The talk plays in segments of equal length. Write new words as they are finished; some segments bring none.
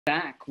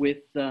back with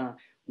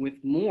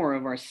more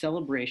of our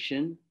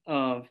celebration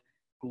of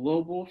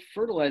Global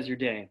Fertilizer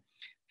Day.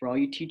 For all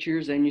you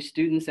teachers and you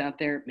students out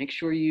there, make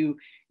sure you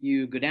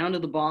go down to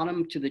the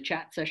bottom to the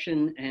chat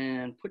session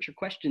and put your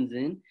questions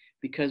in,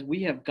 because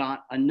we have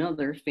got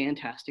another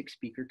fantastic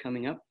speaker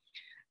coming up.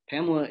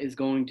 Pamela is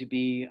going to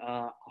be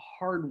a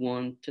hard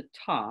one to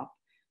top,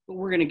 but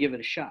we're going to give it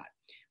a shot.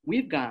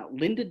 We've got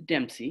Linda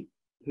Dempsey,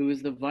 who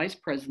is the Vice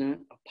President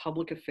of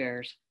Public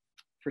Affairs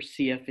for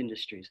CF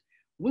Industries.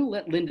 We'll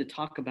let Linda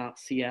talk about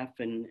CF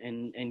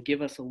and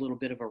give us a little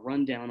bit of a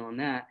rundown on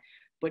that.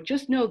 But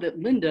just know that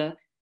Linda,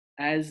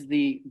 as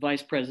the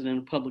Vice President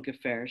of Public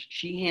Affairs,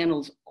 she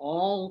handles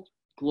all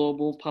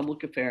global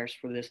public affairs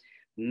for this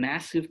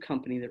massive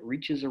company that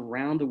reaches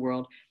around the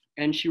world,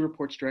 and she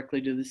reports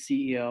directly to the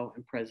CEO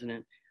and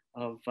President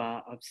of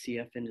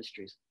CF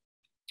Industries.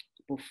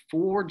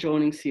 Before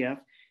joining CF,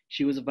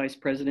 she was a Vice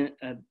President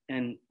of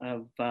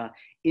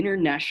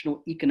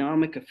International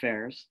Economic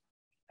Affairs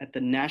at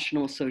the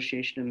National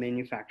Association of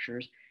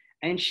Manufacturers,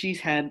 and she's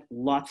had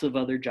lots of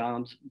other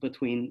jobs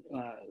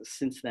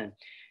since then.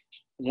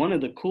 One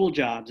of the cool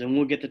jobs, and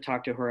we'll get to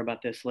talk to her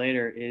about this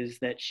later, is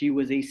that she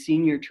was a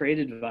senior trade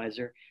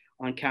advisor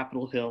on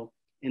Capitol Hill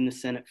in the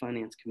Senate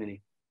Finance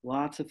Committee.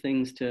 Lots of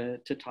things to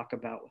talk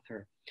about with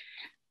her.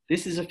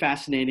 This is a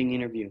fascinating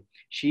interview.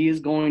 She is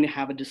going to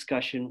have a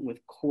discussion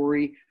with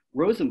Corey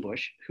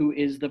Rosenbusch, who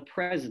is the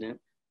president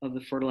of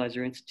the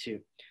Fertilizer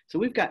Institute. So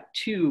we've got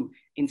two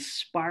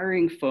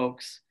inspiring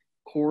folks,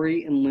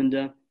 Corey and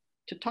Linda,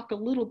 to talk a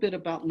little bit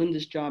about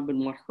Linda's job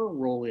and what her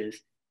role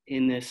is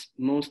in this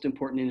most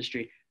important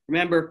industry.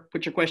 Remember,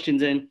 put your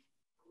questions in.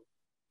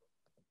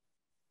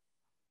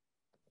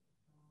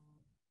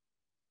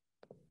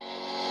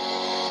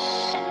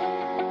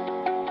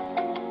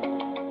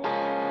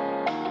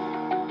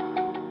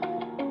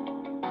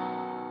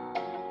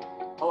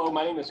 Hello,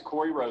 my name is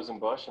Corey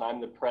Rosenbusch, and I'm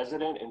the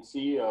president and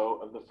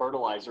CEO of the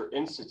Fertilizer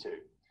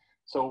Institute.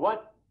 So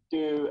what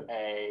do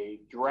a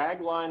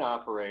dragline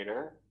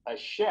operator, a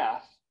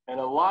chef, and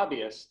a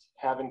lobbyist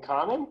have in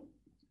common?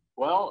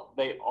 Well,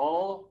 they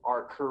all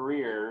are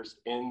careers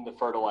in the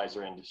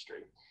fertilizer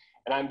industry.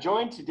 And I'm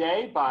joined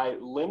today by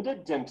Linda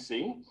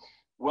Dempsey.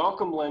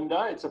 Welcome,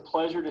 Linda. It's a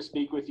pleasure to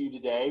speak with you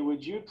today.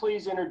 Would you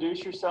please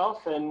introduce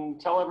yourself and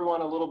tell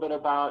everyone a little bit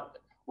about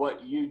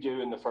what you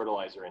do in the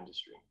fertilizer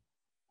industry?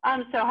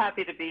 I'm so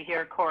happy to be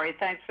here, Corey.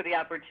 Thanks for the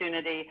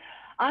opportunity.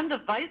 I'm the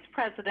Vice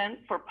President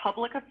for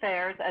Public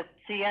Affairs at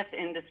CF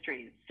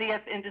Industries.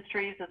 CF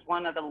Industries is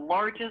one of the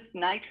largest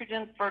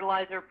nitrogen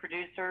fertilizer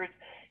producers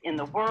in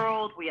the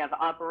world. We have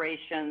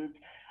operations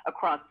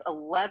across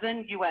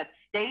 11 U.S.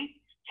 states,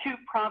 2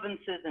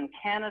 provinces in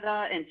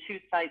Canada, and 2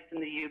 sites in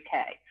the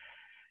UK.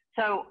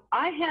 So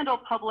I handle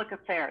public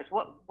affairs.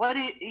 What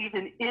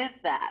even is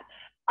that?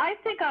 I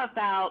think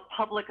about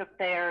public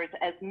affairs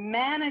as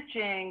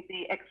managing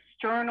the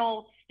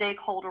external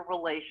stakeholder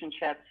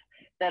relationships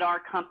that our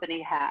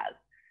company has.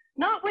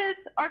 Not with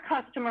our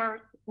customers,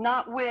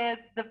 not with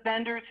the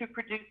vendors who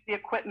produce the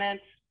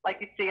equipment, like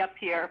you see up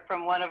here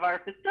from one of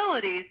our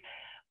facilities,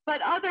 but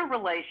other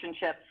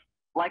relationships,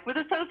 like with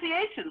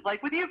associations,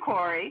 like with you,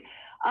 Corey,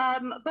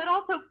 but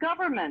also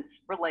government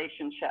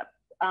relationships.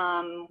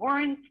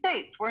 We're in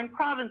states, we're in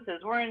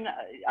provinces, we're in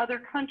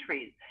other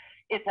countries.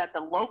 It's at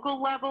the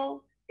local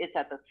level, it's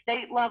at the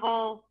state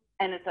level,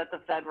 and it's at the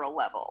federal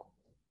level.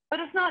 But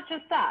it's not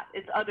just that.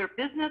 It's other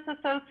business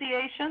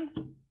associations,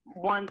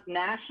 ones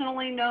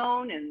nationally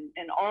known in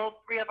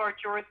all 3 of our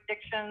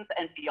jurisdictions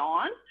and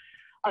beyond,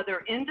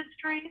 other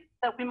industries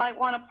that we might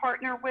want to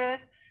partner with,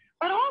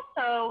 but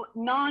also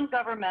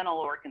non-governmental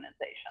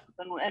organizations.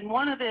 And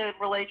one of the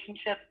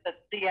relationships that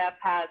CF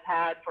has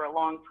had for a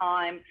long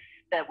time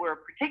that we're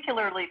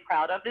particularly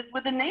proud of is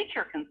with the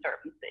Nature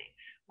Conservancy.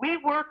 We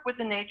work with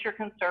the Nature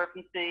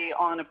Conservancy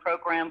on a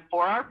program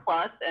 4R+,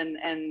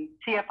 and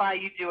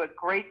TFI, you do a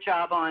great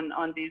job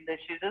on these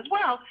issues as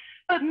well,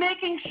 but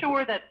making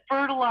sure that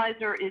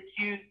fertilizer is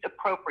used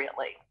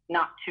appropriately,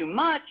 not too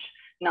much,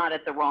 not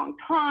at the wrong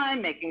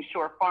time, making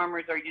sure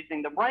farmers are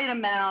using the right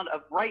amount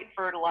of right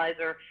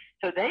fertilizer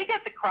so they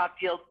get the crop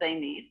yields they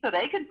need, so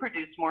they can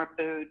produce more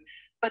food,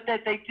 but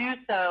that they do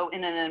so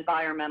in an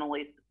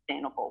environmentally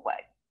sustainable way.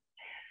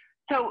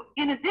 So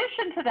in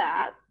addition to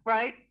that,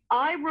 right,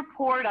 I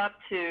report up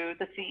to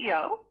the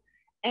CEO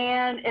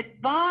and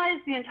advise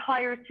the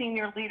entire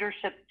senior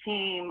leadership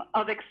team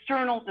of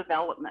external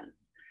developments.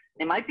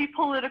 They might be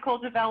political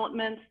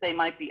developments, they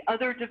might be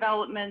other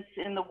developments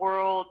in the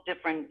world,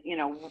 different,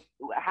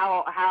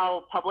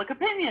 how public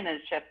opinion is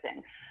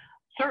shifting.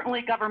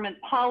 Certainly government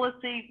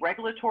policy,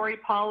 regulatory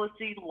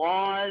policy,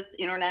 laws,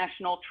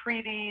 international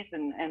treaties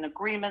and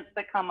agreements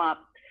that come up.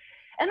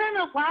 And then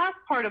the last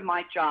part of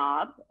my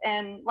job,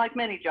 and like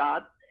many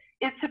jobs,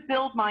 is to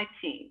build my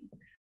team.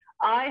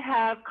 I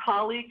have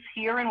colleagues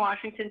here in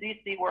Washington,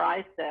 D.C., where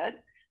I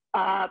sit,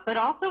 but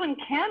also in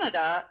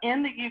Canada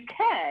and the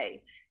UK.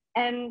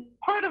 And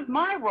part of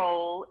my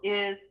role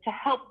is to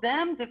help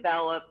them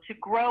develop, to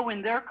grow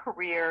in their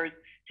careers,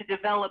 to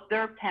develop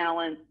their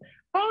talents,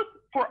 both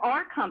for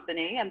our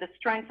company and the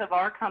strength of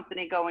our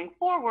company going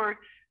forward,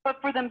 but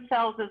for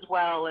themselves as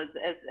well as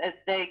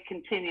they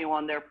continue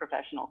on their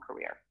professional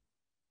career.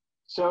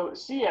 So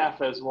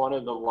CF is one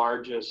of the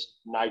largest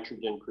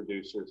nitrogen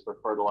producers for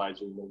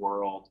fertilizer in the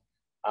world.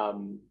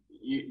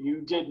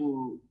 You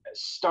didn't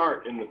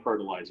start in the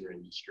fertilizer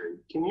industry.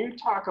 Can you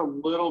talk a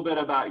little bit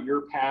about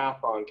your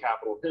path on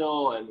Capitol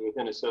Hill and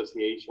within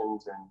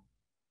associations and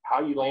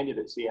how you landed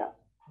at CF?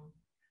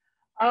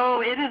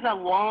 Oh, it is a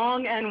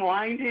long and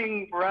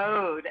winding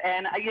road.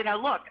 And,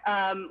 look,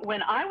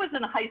 when I was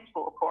in high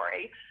school,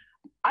 Corey,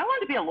 I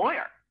wanted to be a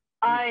lawyer.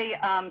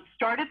 I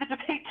started the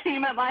debate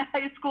team at my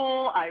high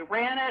school. I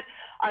ran it.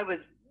 I was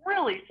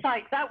really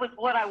psyched. That was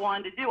what I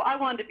wanted to do. I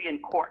wanted to be in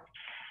court.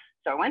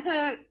 So I went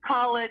to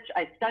college.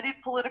 I studied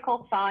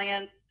political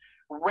science,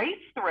 raced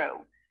through,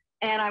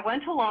 and I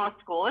went to law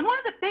school. And one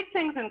of the big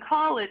things in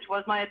college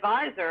was my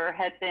advisor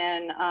had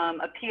been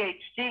a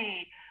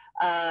PhD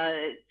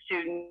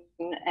student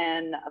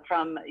and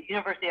from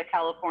University of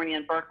California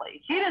in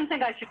Berkeley. He didn't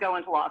think I should go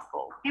into law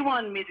school. He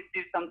wanted me to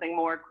do something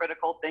more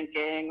critical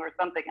thinking or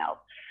something else.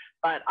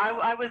 But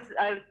I was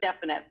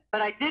definite.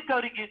 But I did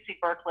go to UC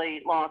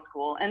Berkeley Law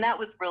School, and that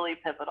was really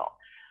pivotal.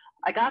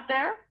 I got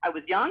there. I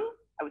was young.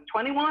 I was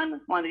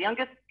 21, one of the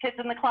youngest kids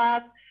in the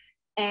class,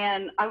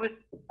 and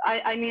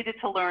I needed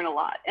to learn a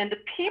lot. And the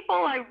people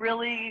I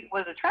really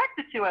was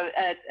attracted to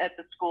at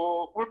the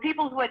school were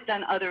people who had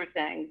done other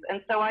things.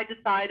 And so I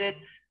decided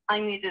I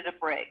needed a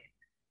break.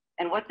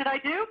 And what did I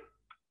do?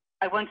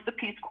 I went to the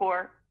Peace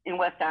Corps in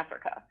West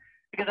Africa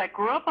because I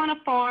grew up on a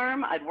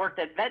farm. I'd worked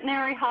at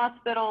veterinary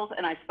hospitals,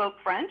 and I spoke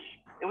French.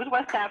 It was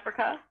West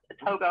Africa,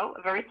 Togo,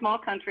 a very small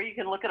country. You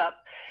can look it up.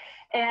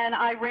 And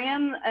I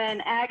ran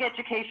an ag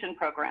education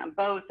program,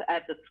 both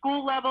at the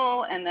school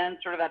level and then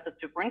sort of at the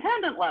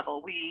superintendent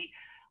level. We,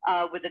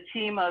 with a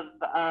team of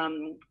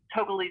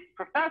Togolese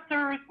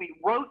professors, we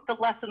wrote the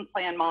lesson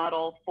plan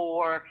model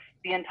for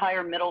the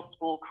entire middle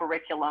school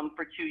curriculum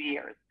for 2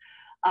 years.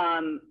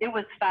 It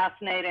was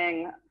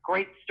fascinating,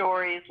 great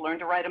stories,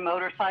 learned to ride a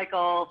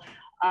motorcycle.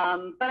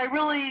 But I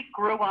really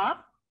grew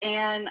up,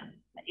 and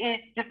it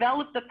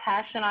developed the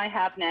passion I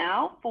have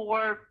now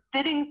for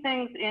fitting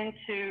things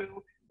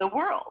into the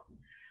world.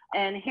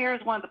 And here's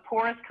one of the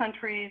poorest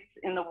countries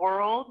in the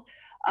world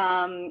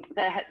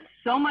that had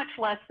so much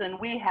less than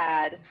we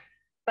had,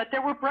 but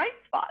there were bright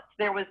spots.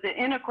 There was the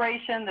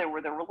integration, there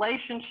were the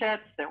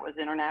relationships, there was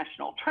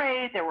international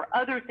trade, there were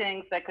other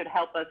things that could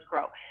help us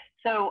grow.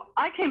 So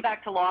I came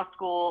back to law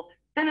school,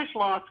 finished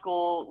law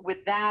school with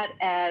that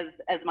as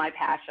my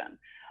passion.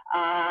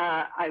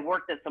 I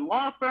worked at some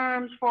law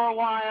firms for a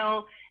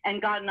while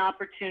and got an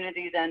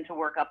opportunity then to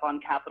work up on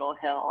Capitol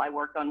Hill. I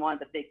worked on one of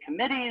the big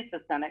committees, the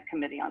Senate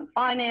Committee on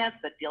Finance,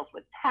 that deals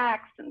with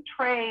tax and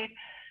trade.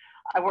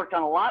 I worked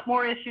on a lot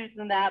more issues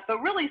than that,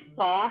 but really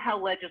saw how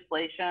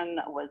legislation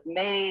was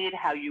made,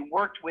 how you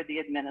worked with the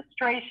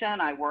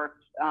administration. I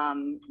worked,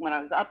 when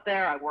I was up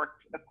there, I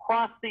worked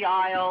across the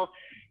aisle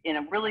in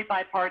a really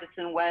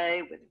bipartisan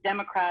way with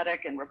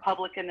Democratic and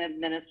Republican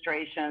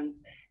administrations,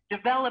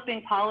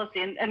 developing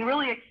policy. And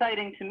really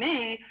exciting to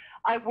me,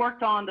 I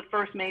worked on the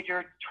first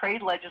major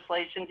trade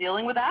legislation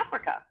dealing with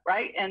Africa,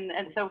 right? And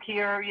so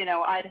here,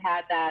 I'd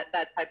had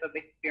that type of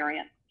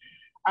experience.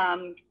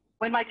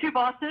 When my two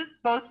bosses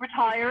both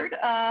retired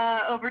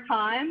over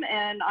time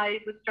and I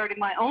was starting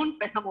my own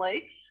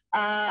family,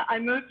 I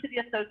moved to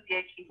the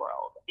association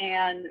world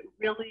and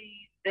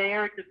really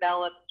there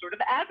developed sort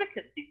of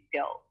advocacy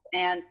skills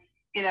and,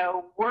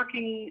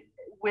 working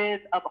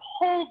with a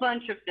whole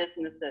bunch of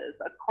businesses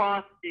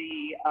across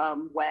the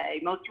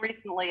way, most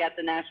recently at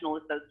the National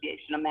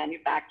Association of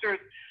Manufacturers,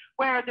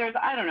 where there's,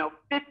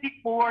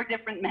 54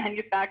 different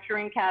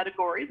manufacturing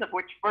categories, of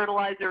which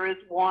fertilizer is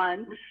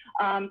one,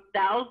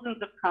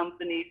 thousands of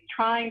companies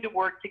trying to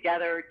work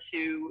together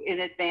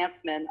in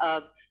advancement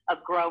of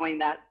growing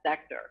that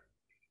sector.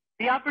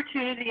 The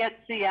opportunity at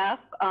CF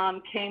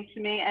came to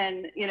me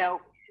and,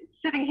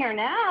 sitting here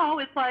now,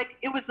 it's like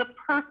it was the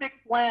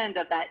perfect blend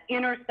of that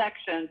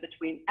intersection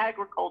between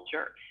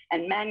agriculture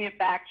and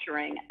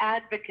manufacturing,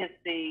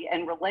 advocacy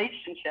and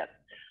relationships.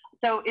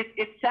 So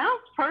it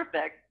sounds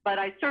perfect, but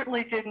I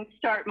certainly didn't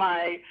start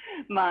my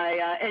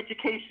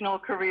educational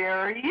career,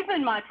 or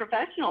even my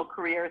professional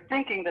career,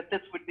 thinking that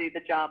this would be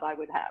the job I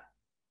would have.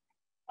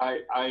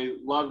 I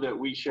love that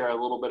we share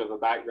a little bit of a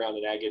background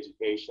in ag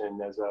education.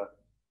 As a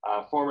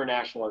former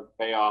National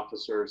FFA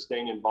officer,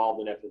 staying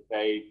involved in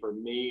FFA for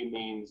me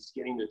means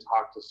getting to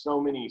talk to so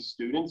many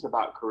students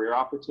about career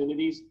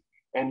opportunities.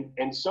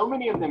 And so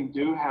many of them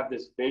do have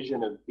this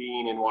vision of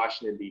being in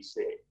Washington,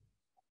 D.C.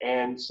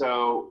 And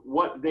so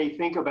what they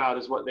think about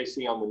is what they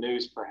see on the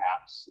news,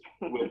 perhaps,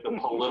 with the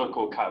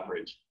political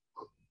coverage.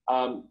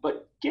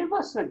 But give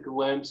us a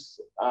glimpse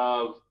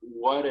of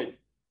what a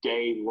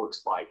day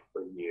looks like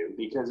for you,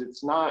 because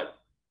it's not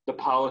the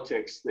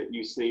politics that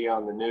you see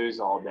on the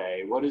news all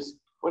day. What is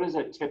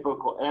a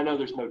typical, and I know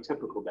there's no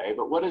typical day,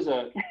 but what does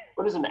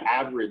an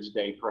average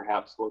day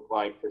perhaps look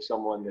like for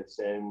someone that's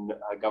in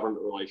a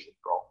government relations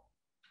role?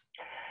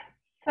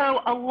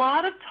 So a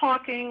lot of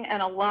talking, and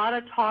a lot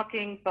of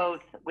talking both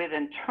with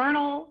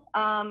internal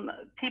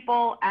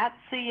people at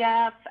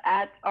CF,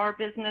 at our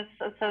business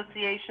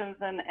associations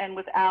and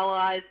with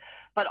allies,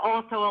 but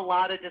also a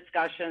lot of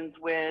discussions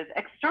with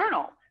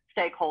external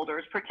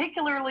stakeholders,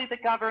 particularly the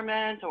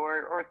government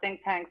or think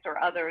tanks or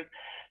others.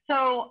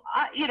 So,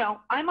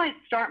 I might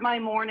start my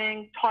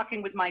morning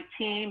talking with my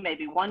team,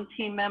 maybe one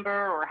team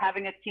member, or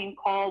having a team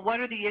call. What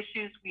are the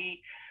issues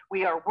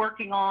we are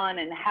working on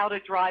and how to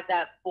drive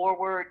that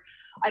forward?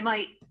 I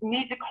might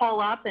need to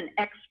call up an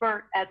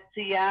expert at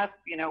CF.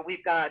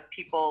 We've got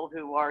people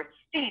who are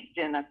steeped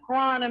in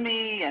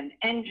agronomy and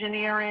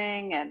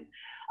engineering and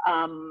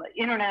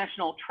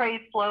international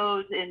trade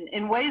flows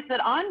in ways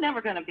that I'm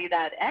never going to be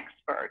that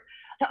expert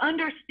to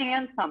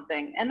understand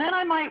something. And then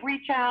I might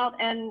reach out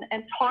and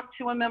talk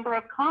to a member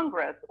of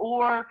Congress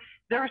or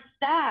their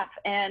staff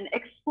and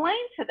explain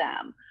to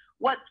them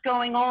what's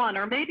going on,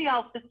 or maybe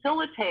I'll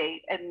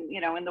facilitate, and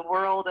in the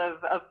world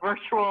of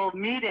virtual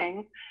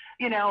meetings,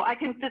 I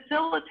can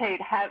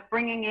facilitate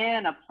bringing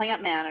in a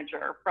plant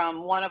manager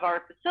from one of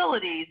our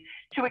facilities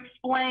to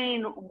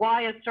explain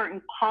why a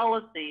certain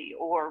policy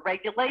or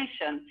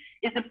regulation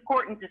is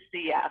important to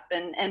CF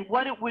and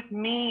what it would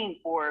mean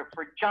for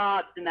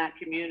jobs in that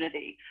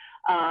community,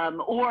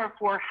 or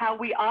for how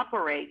we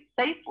operate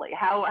safely,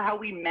 how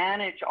we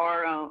manage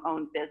our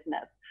own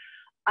business.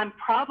 I'm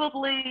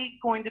probably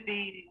going to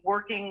be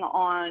working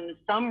on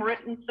some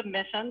written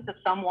submission to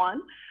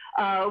someone,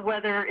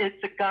 whether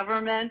it's a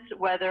government,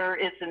 whether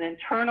it's an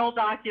internal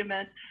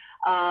document,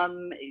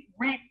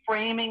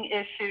 reframing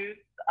issues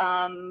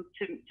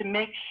to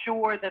make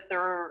sure that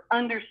they're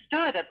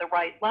understood at the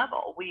right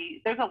level.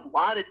 There's a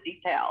lot of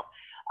detail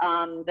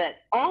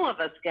that all of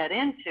us get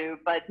into,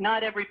 but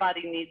not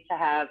everybody needs to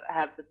have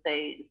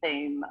the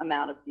same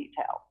amount of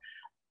detail.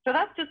 So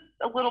that's just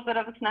a little bit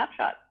of a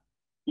snapshot.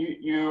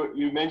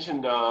 You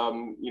mentioned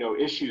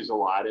issues a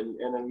lot, and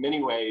in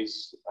many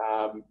ways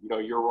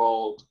your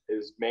role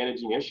is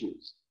managing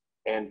issues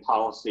and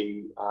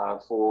policy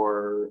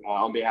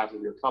on behalf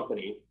of your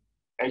company.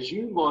 As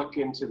you look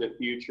into the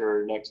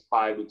future, next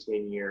 5 to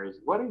 10 years,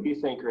 what do you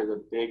think are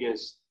the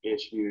biggest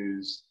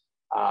issues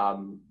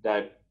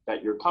that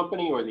your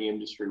company or the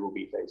industry will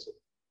be facing?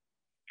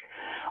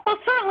 Well,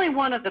 certainly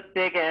one of the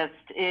biggest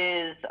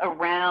is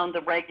around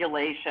the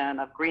regulation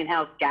of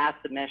greenhouse gas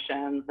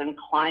emissions and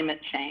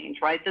climate change,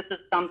 right? This is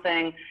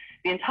something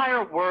the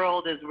entire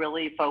world is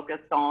really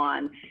focused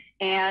on.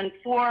 And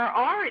for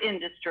our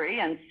industry,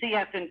 and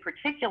CF in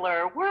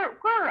particular,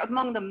 we're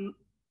among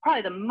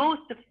probably the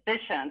most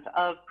efficient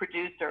of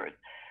producers.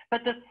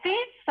 But the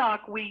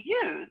feedstock we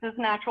use is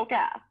natural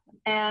gas.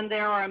 And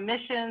there are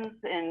emissions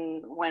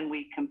when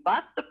we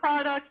combust the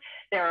product.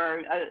 There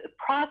are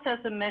process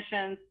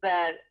emissions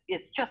that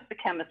it's just the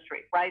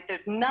chemistry, right? There's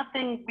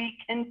nothing we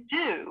can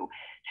do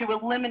to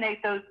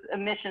eliminate those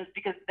emissions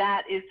because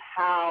that is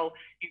how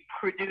you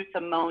produce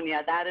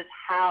ammonia. That is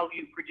how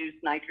you produce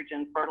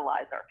nitrogen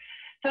fertilizer.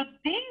 So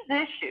these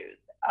issues,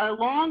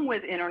 along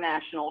with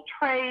international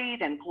trade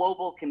and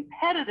global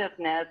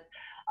competitiveness,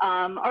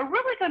 are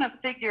really going to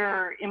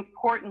figure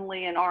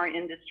importantly in our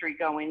industry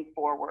going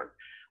forward.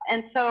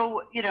 And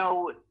so,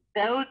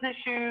 those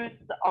issues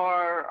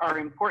are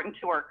important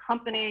to our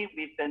company.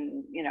 We've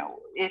been,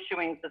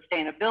 issuing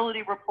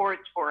sustainability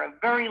reports for a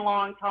very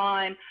long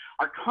time,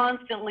 are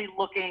constantly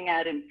looking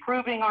at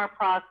improving our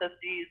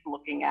processes,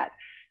 looking at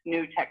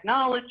new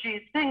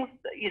technologies, things,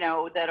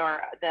 that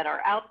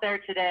are out there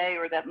today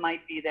or that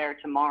might be there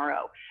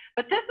tomorrow.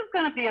 But this is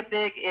going to be a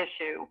big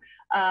issue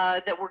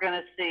that we're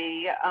going to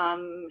see.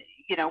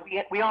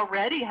 We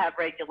already have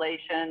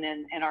regulation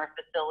in our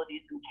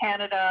facilities in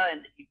Canada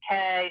and the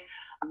UK,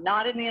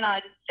 not in the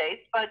United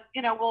States, but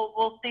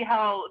we'll see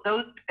how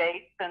those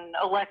debates and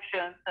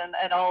elections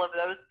and all of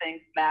those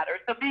things matter.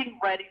 So being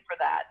ready for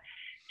that.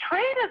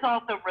 Trade is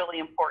also really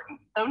important.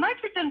 So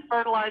nitrogen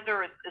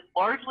fertilizer is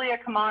largely a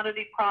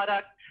commodity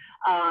product,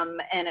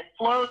 and it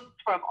flows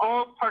from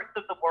all parts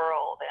of the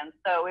world. And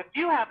so if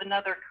you have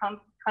another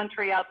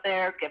country out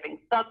there giving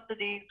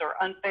subsidies or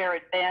unfair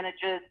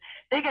advantages,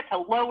 they get to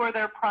lower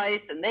their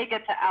price and they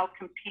get to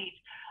outcompete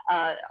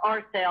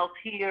our sales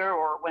here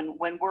or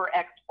when we're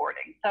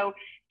exporting. So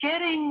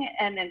getting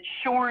and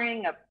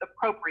ensuring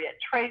appropriate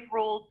trade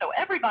rules so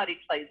everybody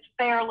plays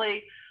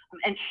fairly.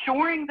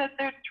 Ensuring that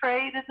there's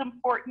trade is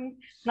important,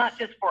 not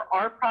just for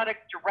our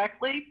products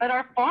directly, but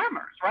our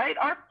farmers, right?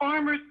 Our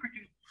farmers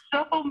produce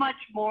so much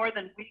more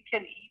than we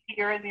can eat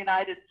here in the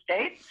United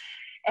States.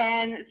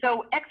 And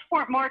so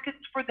export markets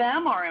for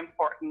them are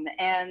important.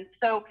 And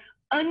so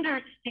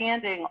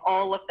understanding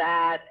all of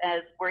that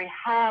as we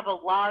have a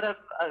lot of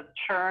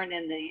churn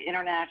in the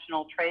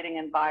international trading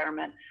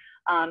environment,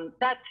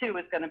 that too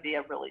is going to be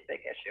a really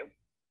big issue.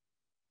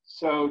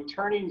 So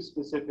turning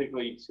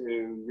specifically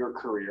to your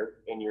career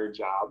and your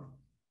job,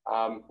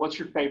 what's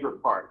your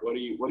favorite part? What do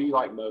you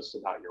like most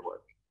about your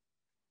work?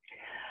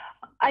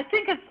 I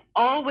think it's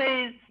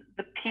always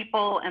the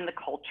people and the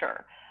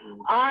culture.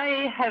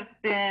 I have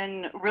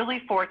been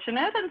really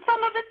fortunate, and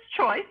some of it's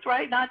choice,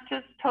 right? Not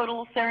just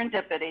total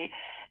serendipity,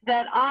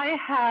 that I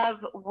have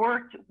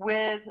worked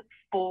with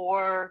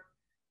for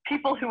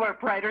people who are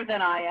brighter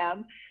than I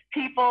am,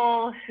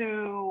 people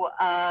who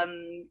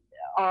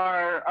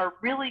are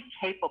really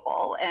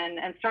capable, and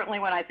certainly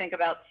when I think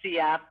about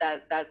CF,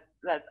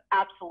 that's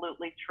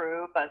absolutely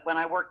true. But when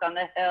I worked on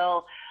the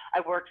Hill,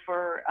 I worked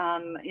for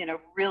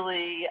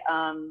really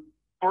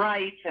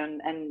bright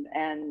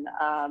and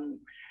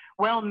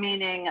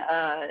well-meaning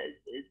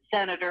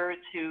senators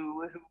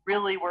who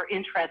really were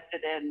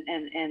interested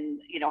in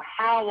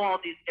how all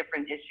these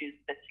different issues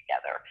fit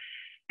together.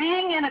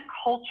 Being in a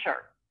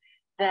culture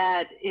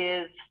that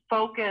is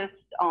focused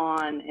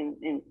on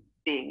in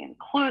being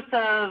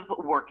inclusive,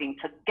 working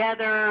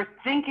together,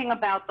 thinking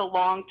about the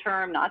long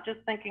term, not just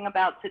thinking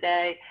about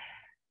today.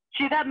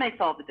 Gee, that makes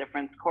all the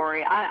difference,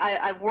 Corey.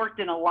 I've worked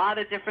in a lot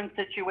of different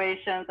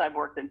situations. I've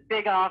worked in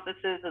big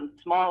offices and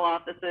small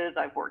offices.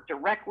 I've worked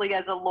directly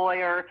as a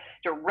lawyer,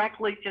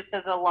 directly just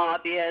as a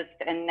lobbyist,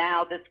 and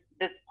now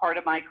this part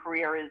of my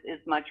career is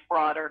much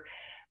broader.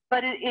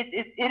 But it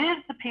is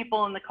the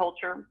people and the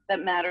culture that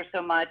matter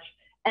so much,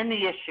 and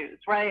the issues,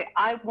 right?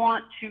 I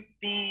want to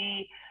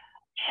be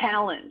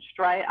challenged,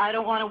 right? I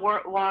don't want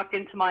to walk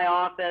into my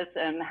office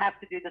and have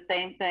to do the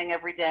same thing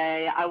every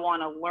day. I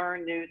want to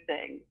learn new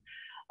things.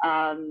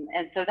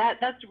 And so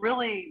that's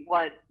really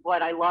what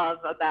I love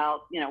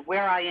about,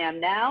 where I am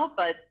now,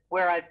 but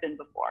where I've been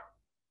before.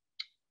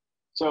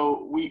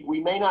 So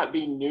we may not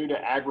be new to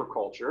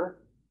agriculture,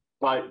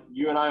 but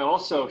you and I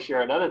also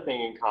share another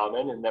thing in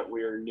common, in that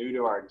we're new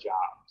to our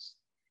jobs.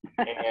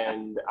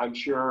 And I'm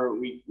sure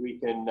we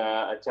can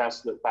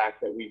attest to the fact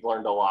that we've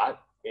learned a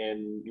lot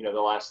in the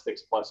last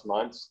 6+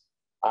 months.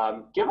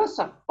 Give us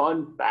a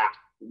fun fact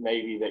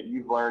maybe that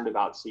you've learned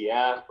about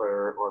CF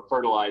or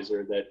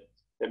fertilizer that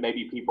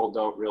maybe people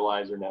don't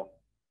realize or know.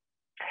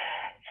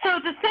 So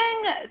the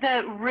thing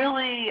that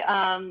really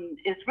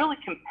is really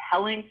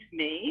compelling to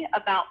me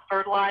about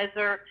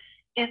fertilizer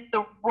is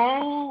the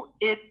role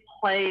it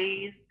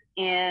plays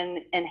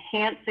in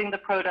enhancing the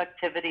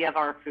productivity of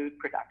our food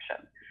production,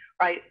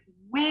 right?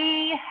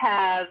 We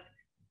have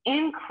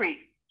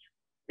increased,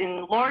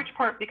 in large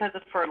part because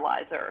of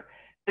fertilizer,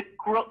 the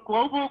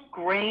global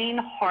grain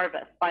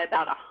harvest by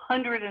about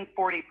 140%.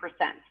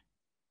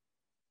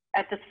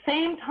 At the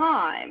same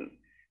time,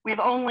 we've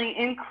only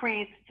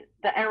increased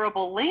the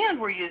arable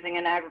land we're using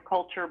in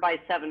agriculture by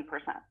 7%.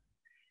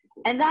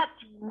 And that's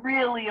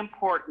really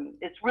important.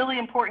 It's really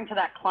important to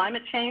that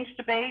climate change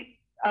debate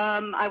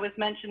I was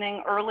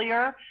mentioning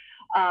earlier.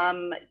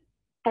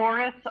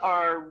 Forests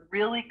are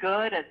really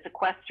good at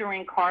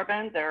sequestering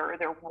carbon.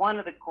 They're one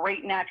of the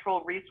great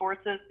natural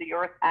resources the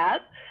earth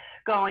has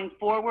going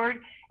forward.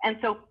 And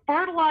so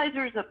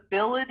fertilizer's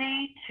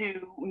ability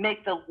to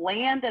make the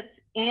land that's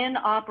in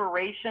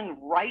operation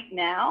right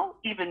now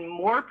even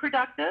more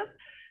productive,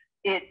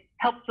 it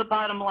helps the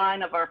bottom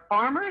line of our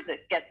farmers.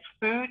 It gets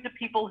food to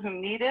people who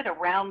need it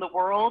around the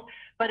world,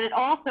 but it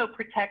also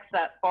protects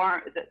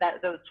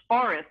those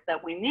forests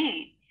that we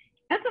need.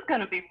 This is going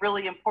to be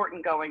really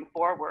important going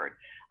forward.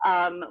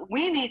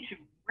 We need to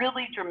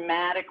really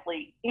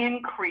dramatically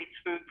increase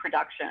food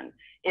production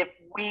if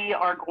we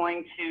are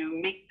going to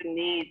meet the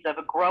needs of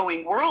a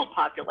growing world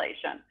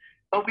population.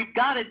 But we've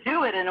got to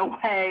do it in a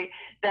way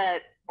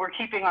that we're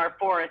keeping our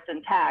forests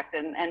intact,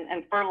 and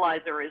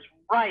fertilizer is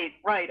right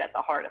at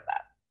the heart of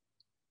that.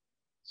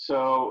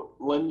 So,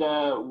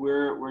 Linda,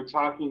 we're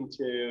talking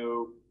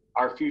to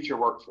our future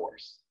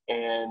workforce,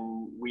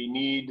 and we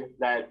need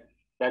that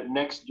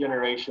next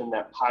generation,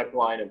 that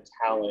pipeline of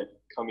talent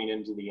coming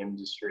into the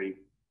industry.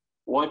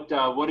 What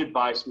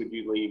advice would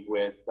you leave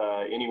with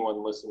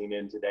anyone listening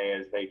in today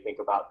as they think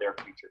about their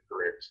future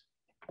careers?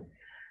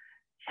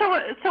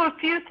 So a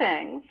few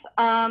things.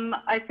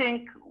 I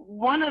think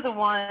one of the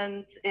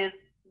ones is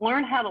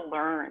learn how to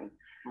learn.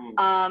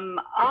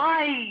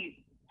 I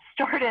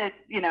started,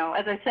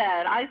 as I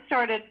said, I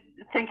started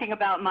thinking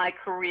about my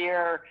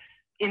career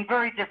in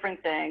very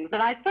different things.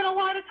 And I spent a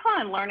lot of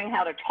time learning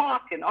how to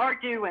talk and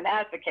argue and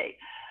advocate.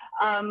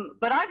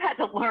 But I've had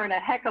to learn a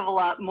heck of a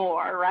lot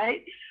more,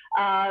 right?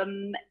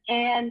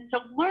 And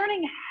so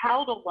learning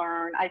how to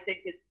learn, I think,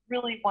 is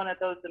really one of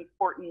those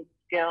important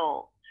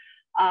skills.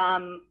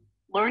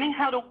 Learning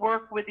how to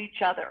work with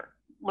each other,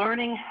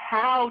 learning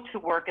how to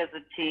work as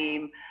a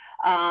team.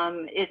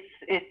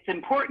 It's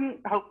important.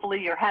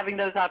 Hopefully you're having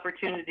those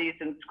opportunities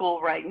in school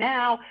right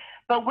now.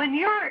 But when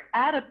you're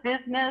at a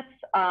business,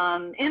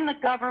 in the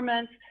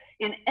government,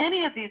 in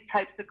any of these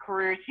types of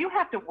careers, you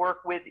have to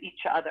work with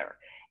each other.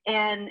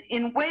 And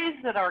in ways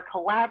that are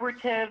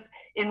collaborative,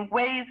 in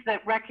ways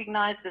that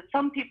recognize that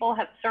some people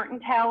have certain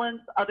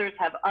talents, others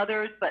have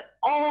others, but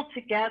all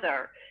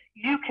together,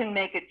 you can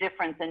make a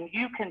difference and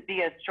you can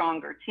be a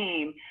stronger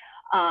team.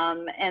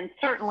 And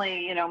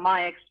certainly,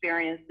 my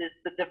experience is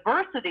the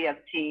diversity of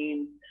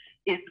teams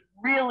is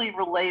really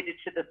related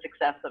to the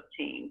success of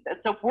teams. And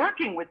so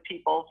working with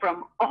people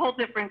from all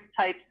different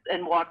types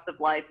and walks of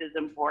life is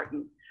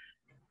important.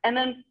 And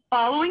then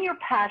following your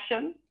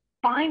passion,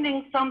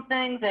 finding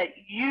something that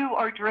you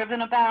are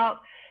driven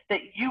about,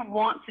 that you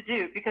want to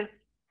do, because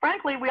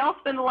frankly, we all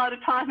spend a lot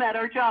of time at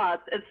our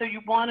jobs, and so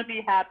you want to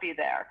be happy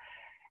there.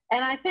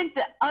 And I think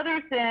the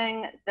other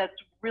thing that's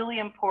really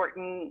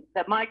important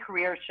that my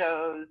career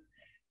shows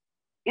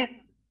is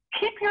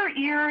keep your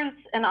ears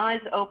and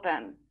eyes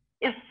open.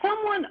 If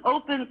someone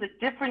opens a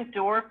different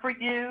door for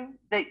you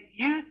that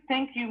you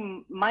think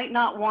you might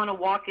not want to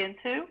walk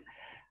into,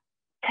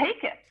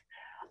 take it.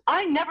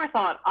 I never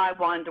thought I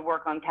wanted to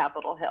work on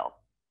Capitol Hill.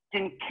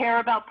 Didn't care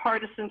about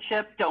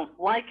partisanship, don't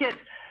like it.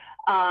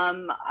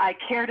 I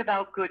cared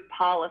about good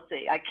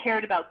policy. I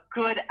cared about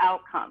good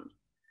outcomes.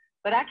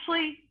 But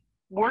actually,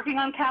 working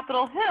on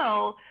Capitol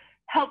Hill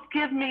helped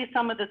give me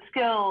some of the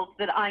skills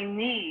that I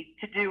need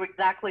to do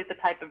exactly the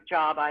type of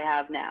job I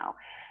have now.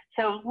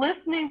 So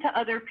listening to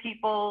other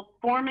people,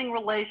 forming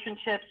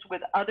relationships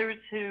with others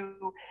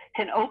who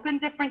can open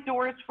different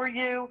doors for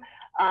you,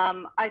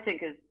 I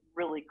think is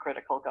really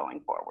critical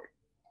going forward.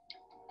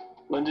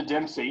 Linda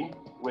Dempsey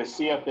with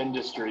CF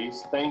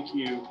Industries, thank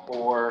you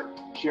for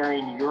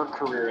sharing your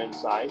career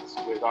insights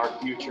with our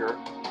future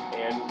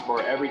and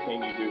for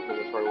everything you do for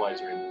the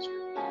fertilizer industry.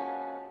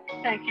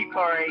 Thank you,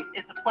 Corey.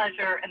 It's a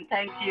pleasure, and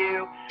thank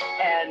you,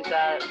 and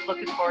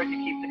looking forward to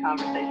keep the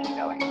conversation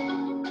going.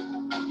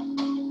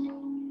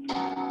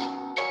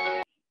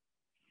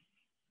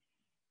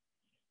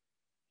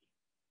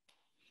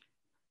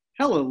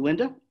 Hello,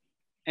 Linda,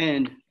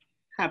 and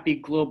happy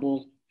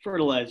Global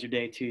Fertilizer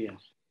Day to you.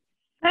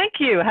 Thank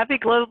you. Happy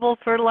Global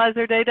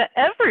Fertilizer Day to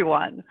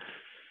everyone.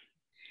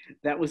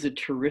 That was a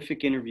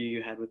terrific interview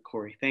you had with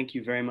Corey. Thank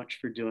you very much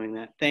for doing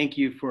that. Thank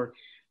you for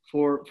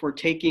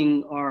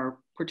taking our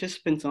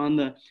participants on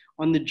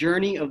the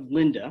journey of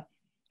Linda,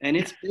 and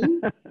it's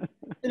been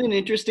an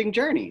interesting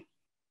journey.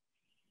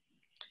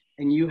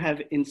 And you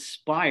have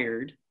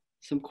inspired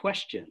some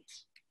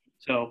questions.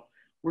 So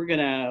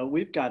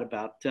we've got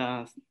about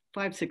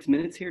 5-6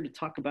 minutes here to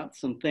talk about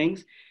some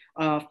things.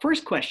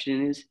 First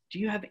question is, do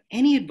you have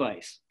any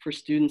advice for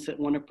students that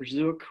want to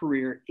pursue a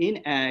career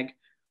in ag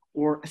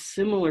or a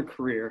similar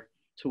career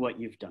to what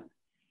you've done?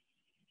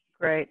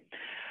 Great.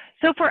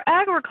 So for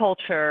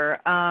agriculture,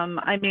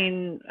 I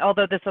mean,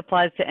 although this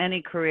applies to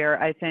any career,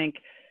 I think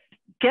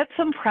get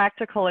some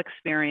practical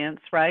experience,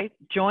 right?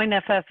 Join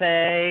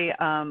FFA.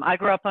 I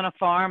grew up on a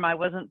farm. I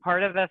wasn't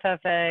part of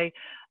FFA.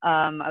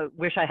 I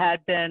wish I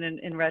had been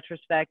in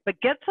retrospect, but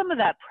get some of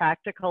that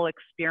practical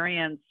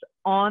experience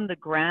on the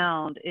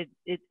ground.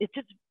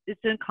 It's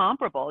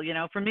incomparable. You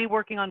know, for me,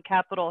 working on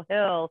Capitol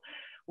Hill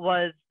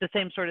was the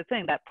same sort of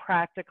thing, that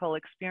practical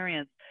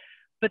experience.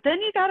 But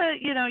then you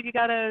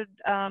gotta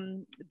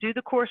do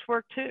the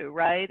coursework too,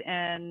 right?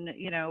 And,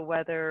 you know,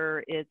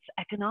 whether it's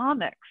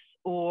economics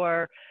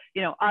or,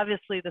 you know,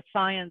 obviously the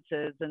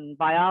sciences and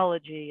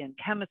biology and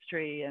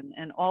chemistry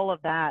and all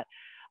of that.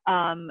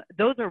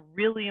 Those are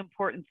really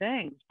important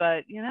things,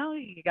 but you know,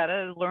 you got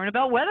to learn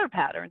about weather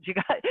patterns.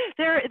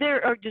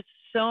 There are just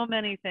so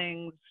many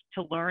things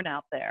to learn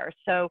out there.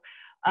 So,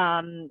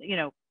 you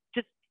know,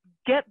 just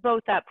get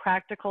both that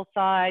practical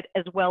side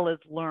as well as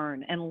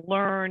learn,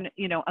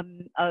 you know,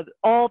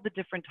 all the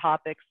different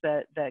topics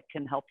that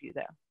can help you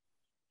there.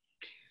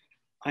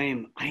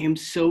 I am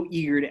so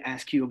eager to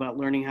ask you about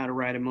learning how to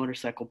ride a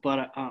motorcycle,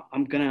 but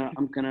I'm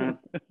gonna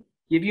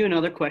give you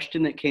another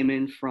question that came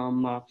in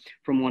from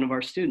one of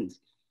our students.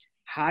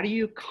 How do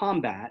you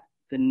combat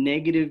the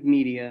negative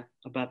media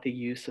about the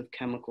use of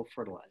chemical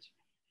fertilizer?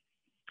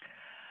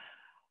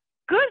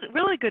 Good,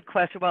 really good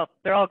question. Well,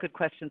 they're all good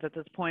questions at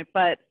this point,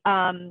 but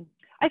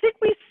I think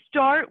we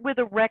start with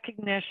a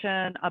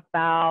recognition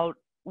about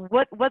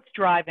what's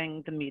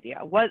driving the media,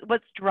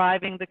 what's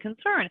driving the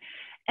concern.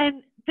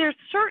 And there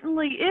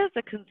certainly is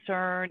a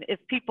concern if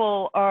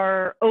people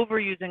are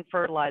overusing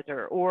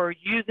fertilizer or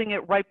using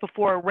it right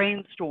before a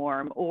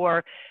rainstorm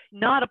or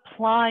not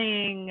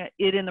applying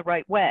it in the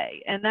right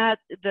way. And that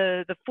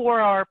the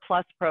 4R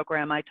Plus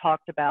program I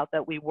talked about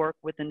that we work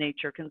with the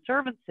Nature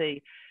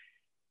Conservancy,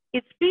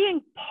 it's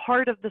being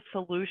part of the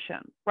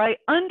solution, right?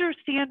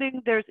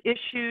 Understanding there's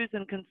issues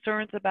and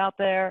concerns out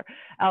there.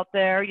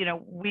 You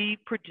know, we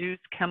produce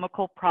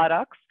chemical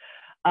products.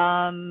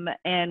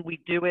 And we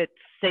do it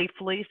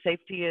safely.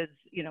 Safety is,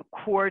 you know,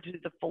 core to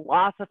the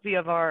philosophy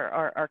of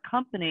our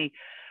company,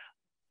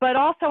 but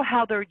also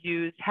how they're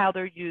used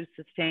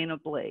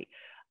sustainably.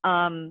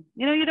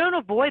 You know, you don't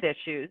avoid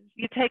issues,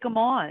 you take them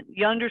on.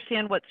 You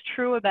understand what's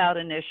true about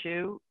an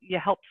issue, you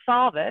help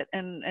solve it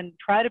and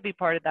try to be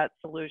part of that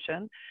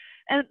solution.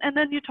 And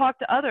then you talk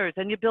to others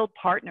and you build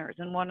partners.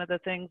 And one of the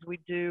things we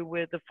do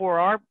with the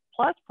 4R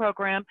Plus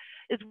program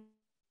is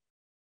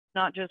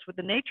not just with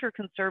the Nature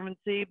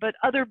Conservancy, but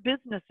other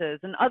businesses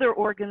and other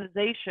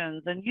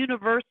organizations and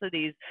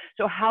universities.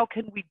 So how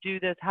can we do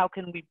this? How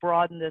can we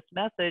broaden this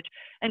message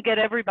and get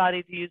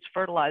everybody to use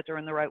fertilizer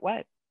in the right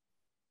way?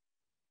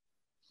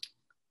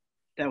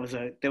 That was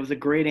a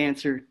great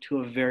answer to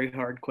a very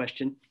hard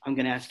question. I'm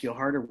going to ask you a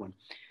harder one.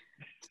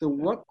 So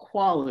what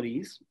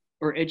qualities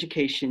or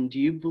education do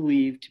you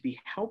believe to be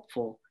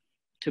helpful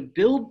to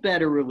build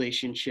better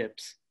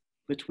relationships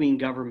between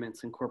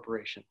governments and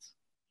corporations?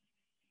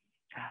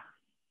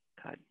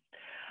 Good.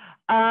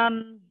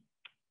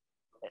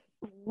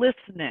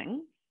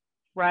 listening,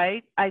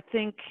 right? I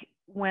think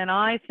when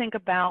I think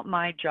about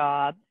my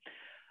job,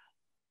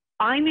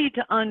 I need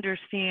to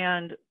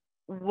understand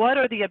what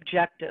are the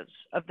objectives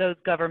of those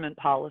government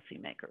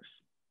policymakers.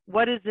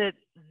 What is it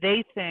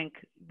they think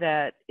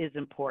that is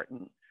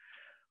important?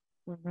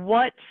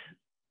 What's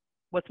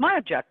my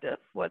objective?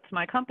 What's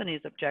my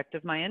company's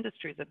objective, my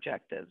industry's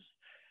objectives?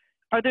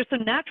 Are there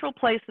some natural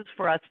places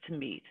for us to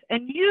meet?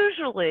 And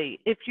usually,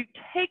 if you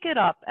take it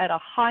up at a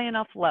high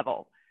enough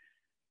level,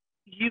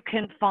 you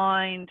can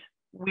find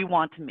we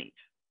want to meet.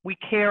 We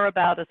care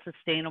about a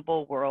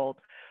sustainable world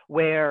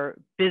where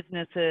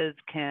businesses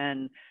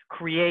can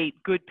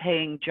create good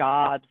paying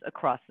jobs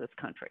across this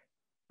country,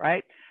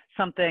 right?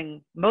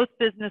 Something most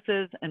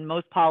businesses and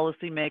most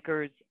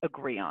policymakers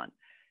agree on.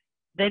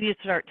 Then you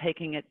start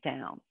taking it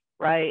down,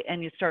 right?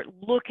 And you start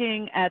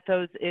looking at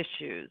those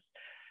issues.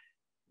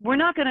 We're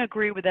not going to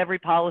agree with every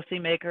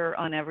policymaker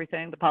on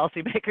everything. The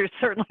policymakers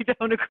certainly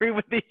don't agree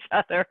with each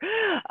other.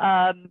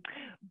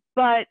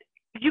 But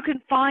you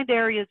can find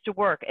areas to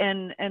work.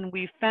 And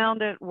we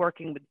found it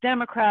working with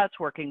Democrats,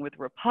 working with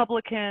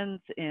Republicans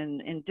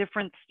in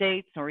different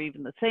states or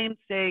even the same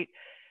state.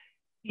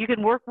 You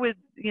can work with,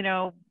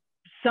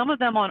 some of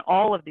them on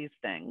all of these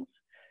things.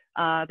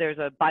 There's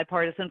a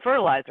bipartisan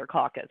fertilizer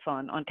caucus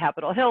on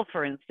Capitol Hill,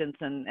 for instance,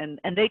 and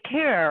they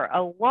care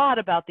a lot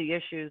about the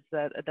issues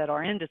that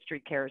our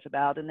industry cares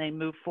about, and they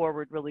move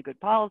forward really good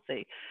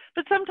policy.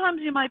 But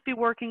sometimes you might be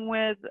working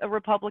with a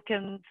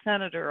Republican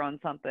senator on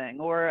something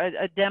or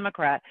a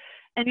Democrat,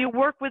 and you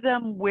work with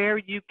them where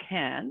you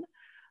can,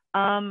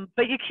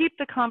 but you keep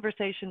the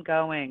conversation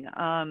going.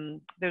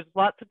 There's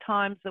lots of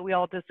times that we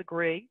all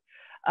disagree,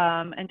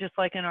 and just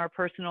like in our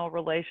personal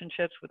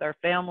relationships with our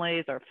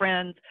families, our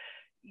friends,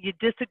 you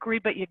disagree,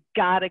 but you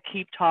gotta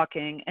keep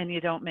talking and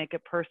you don't make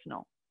it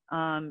personal.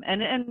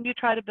 And you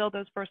try to build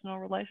those personal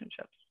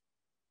relationships.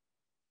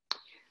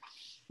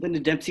 Linda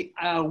Dempsey,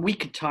 we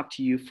could talk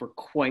to you for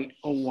quite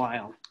a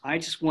while. I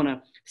just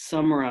wanna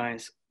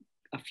summarize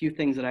a few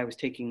things that I was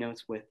taking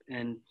notes with,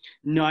 and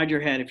nod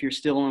your head if you're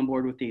still on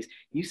board with these.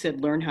 You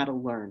said learn how to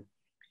learn.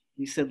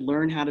 You said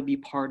learn how to be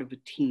part of a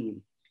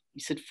team.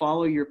 You said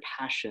follow your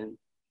passion.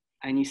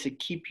 And you said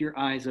keep your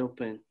eyes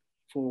open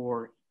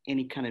for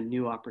any kind of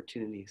new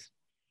opportunities.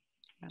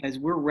 As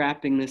we're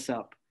wrapping this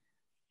up,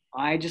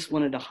 I just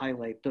wanted to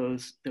highlight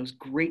those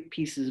great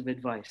pieces of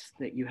advice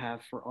that you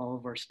have for all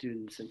of our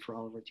students and for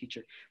all of our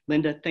teachers.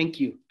 Linda, thank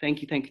you for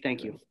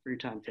your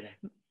time today.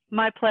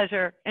 My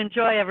pleasure.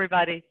 Enjoy,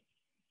 everybody.